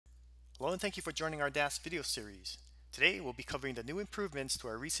Hello and thank you for joining our DAS video series. Today we'll be covering the new improvements to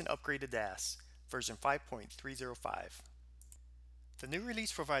our recent upgraded DAS, version 5.305. The new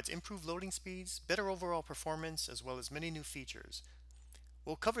release provides improved loading speeds, better overall performance, as well as many new features.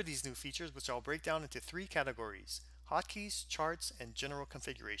 We'll cover these new features, which I'll break down into three categories: hotkeys, charts, and general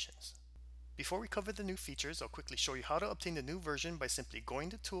configurations. Before we cover the new features, I'll quickly show you how to obtain the new version by simply going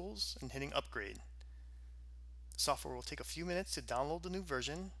to Tools and hitting Upgrade. The software will take a few minutes to download the new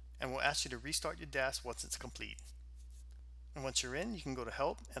version, and will ask you to restart your DAS once it's complete. And once you're in, you can go to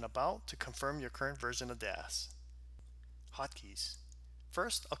Help and About to confirm your current version of DAS. Hotkeys.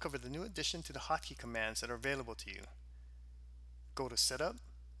 First, I'll cover the new addition to the hotkey commands that are available to you. Go to Setup,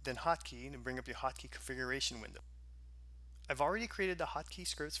 then Hotkey to bring up your hotkey configuration window. I've already created the hotkey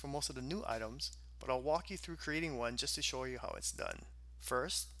scripts for most of the new items, but I'll walk you through creating one just to show you how it's done.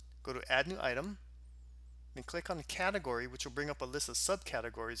 First, go to Add New Item, then click on the category, which will bring up a list of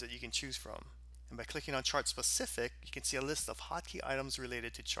subcategories that you can choose from. And by clicking on Chart Specific, you can see a list of hotkey items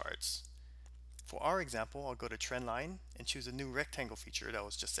related to charts. For our example, I'll go to Trendline and choose a new rectangle feature that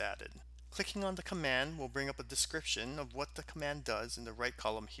was just added. Clicking on the command will bring up a description of what the command does in the right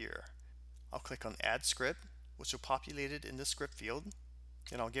column here. I'll click on Add Script, which will populate it in the script field.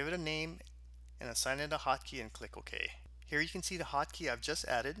 Then I'll give it a name and assign it a hotkey and click OK. Here you can see the hotkey I've just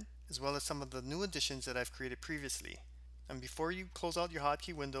added, as well as some of the new additions that I've created previously. And before you close out your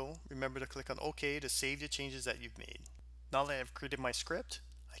hotkey window, remember to click on OK to save the changes that you've made. Now that I've created my script,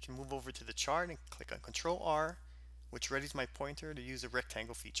 I can move over to the chart and click on Ctrl R, which readies my pointer to use the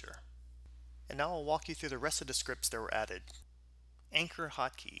rectangle feature. And now I'll walk you through the rest of the scripts that were added. Anchor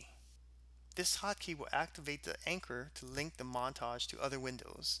hotkey. This hotkey will activate the anchor to link the montage to other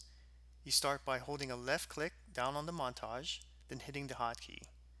windows. You start by holding a left click down on the montage, then hitting the hotkey.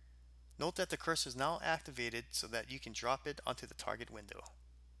 Note that the cursor is now activated so that you can drop it onto the target window.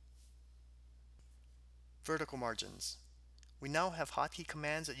 Vertical margins. We now have hotkey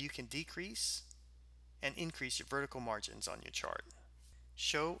commands that you can decrease and increase your vertical margins on your chart.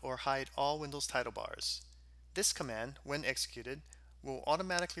 Show or hide all Windows title bars. This command, when executed, will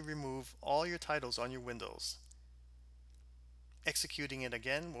automatically remove all your titles on your windows. Executing it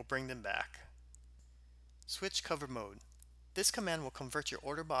again will bring them back. Switch cover mode. This command will convert your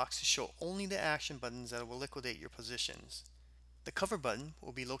order box to show only the action buttons that will liquidate your positions. The cover button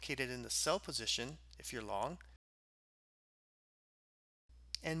will be located in the sell position if you're long,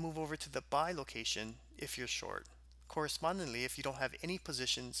 and move over to the buy location if you're short. Correspondingly, if you don't have any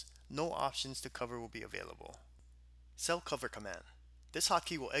positions, no options to cover will be available. Sell cover command. This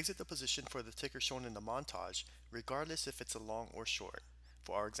hotkey will exit the position for the ticker shown in the montage, regardless if it's a long or short.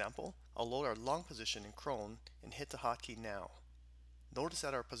 For our example, I'll load our long position in Crone and hit the hotkey now. Notice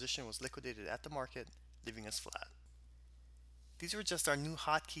that our position was liquidated at the market, leaving us flat. These were just our new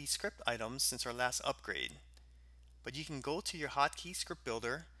hotkey script items since our last upgrade. But you can go to your hotkey script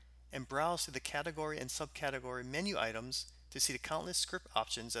builder and browse to the category and subcategory menu items to see the countless script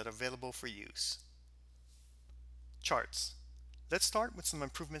options that are available for use. Charts. Let's start with some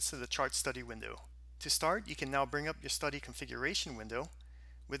improvements to the chart study window. To start, you can now bring up your study configuration window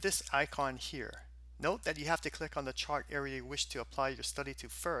with this icon here. Note that you have to click on the chart area you wish to apply your study to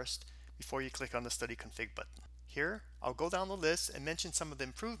first before you click on the study config button. Here, I'll go down the list and mention some of the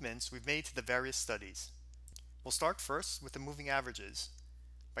improvements we've made to the various studies. We'll start first with the moving averages.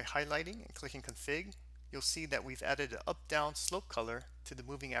 By highlighting and clicking config, you'll see that we've added an up-down slope color to the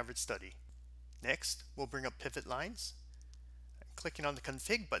moving average study. Next, we'll bring up pivot lines. Clicking on the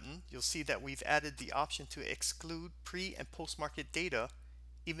config button, you'll see that we've added the option to exclude pre- and post-market data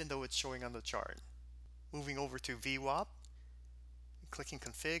even though it's showing on the chart. Moving over to VWAP, clicking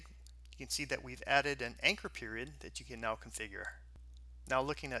config, you can see that we've added an anchor period that you can now configure. Now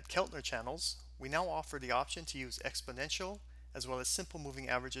looking at Keltner channels, we now offer the option to use exponential as well as simple moving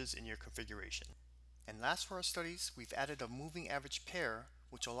averages in your configuration. And last for our studies, we've added a moving average pair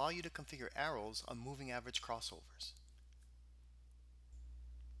which allow you to configure arrows on moving average crossovers.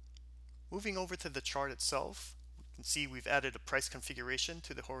 Moving over to the chart itself, you can see we've added a price configuration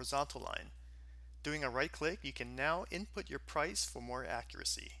to the horizontal line. Doing a right click, you can now input your price for more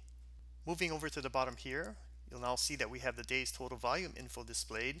accuracy. Moving over to the bottom here, you'll now see that we have the day's total volume info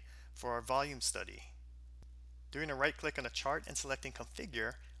displayed for our volume study. Doing a right click on a chart and selecting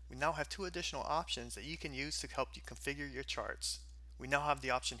configure, we now have two additional options that you can use to help you configure your charts. We now have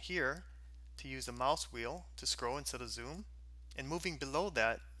the option here to use the mouse wheel to scroll instead of zoom. And moving below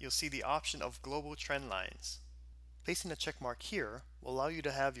that, you'll see the option of global trend lines. Placing a check mark here will allow you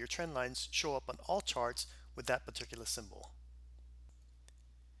to have your trend lines show up on all charts with that particular symbol.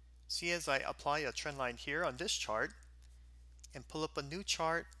 See, as I apply a trend line here on this chart and pull up a new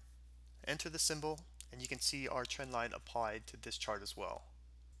chart enter the symbol, and you can see our trend line applied to this chart as well.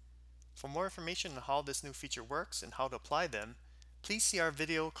 For more information on how this new feature works and how to apply them, please see our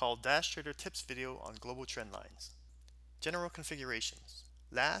video called Dash Trader Tips video on global trend lines. General configurations.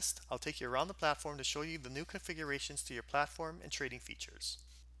 Last, I'll take you around the platform to show you the new configurations to your platform and trading features.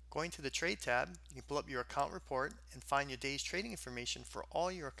 Going to the Trade tab, you can pull up your account report and find your day's trading information for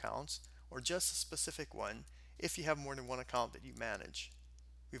all your accounts or just a specific one if you have more than one account that you manage.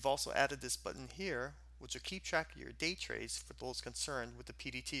 We've also added this button here, which will keep track of your day trades for those concerned with the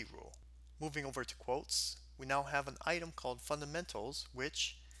PDT rule. Moving over to quotes, we now have an item called Fundamentals,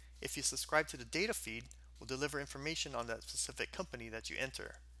 which, if you subscribe to the data feed, will deliver information on that specific company that you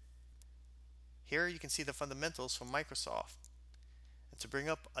enter. Here you can see the fundamentals from Microsoft. And to bring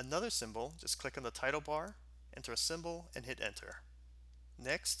up another symbol, just click on the title bar, enter a symbol, and hit enter.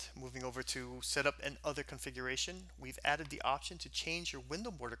 Next, moving over to Setup and Other Configuration, we've added the option to change your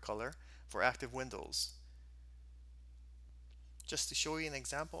window border color for active windows. Just to show you an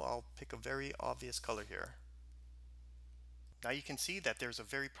example, I'll pick a very obvious color here. Now you can see that there's a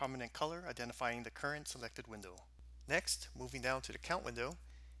very prominent color identifying the current selected window. Next, moving down to the account window,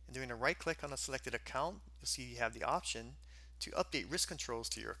 and doing a right click on a selected account, you'll see you have the option to update risk controls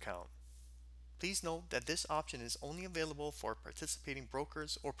to your account. Please note that this option is only available for participating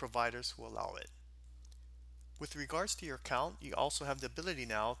brokers or providers who allow it. With regards to your account, you also have the ability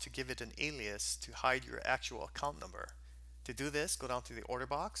now to give it an alias to hide your actual account number. To do this, go down to the order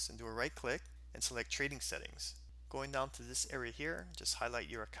box and do a right click and select Trading Settings. Going down to this area here, just highlight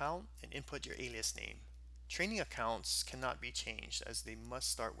your account and input your alias name. Trading accounts cannot be changed as they must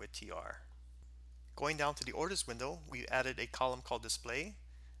start with TR. Going down to the orders window, we added a column called Display.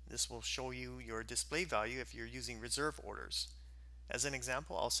 This will show you your display value if you're using reserve orders. As an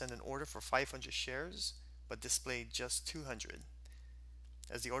example, I'll send an order for 500 shares, but display just 200.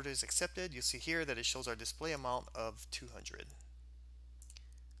 As the order is accepted, you'll see here that it shows our display amount of 200.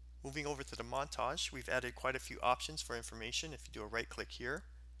 Moving over to the montage, we've added quite a few options for information if you do a right click here.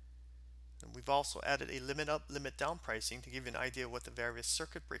 And we've also added a limit up, limit down pricing to give you an idea what the various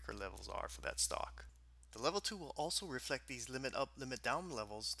circuit breaker levels are for that stock. The level 2 will also reflect these limit up, limit down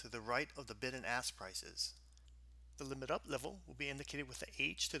levels to the right of the bid and ask prices. The limit up level will be indicated with the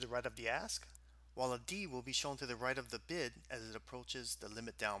H to the right of the ask, while a D will be shown to the right of the bid as it approaches the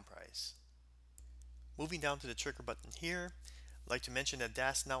limit down price. Moving down to the trigger button here, I'd like to mention that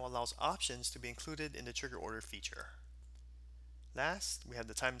DAS now allows options to be included in the trigger order feature. Last, we have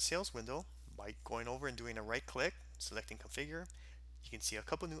the time and sales window. By going over and doing a right click, selecting configure, you can see a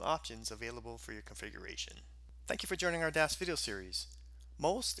couple new options available for your configuration. Thank you for joining our DAS video series.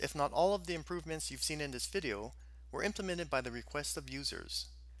 Most, if not all of the improvements you've seen in this video were implemented by the request of users.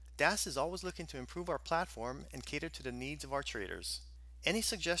 DAS is always looking to improve our platform and cater to the needs of our traders. Any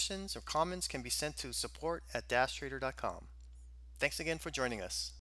suggestions or comments can be sent to support@dastrader.com. Thanks again for joining us.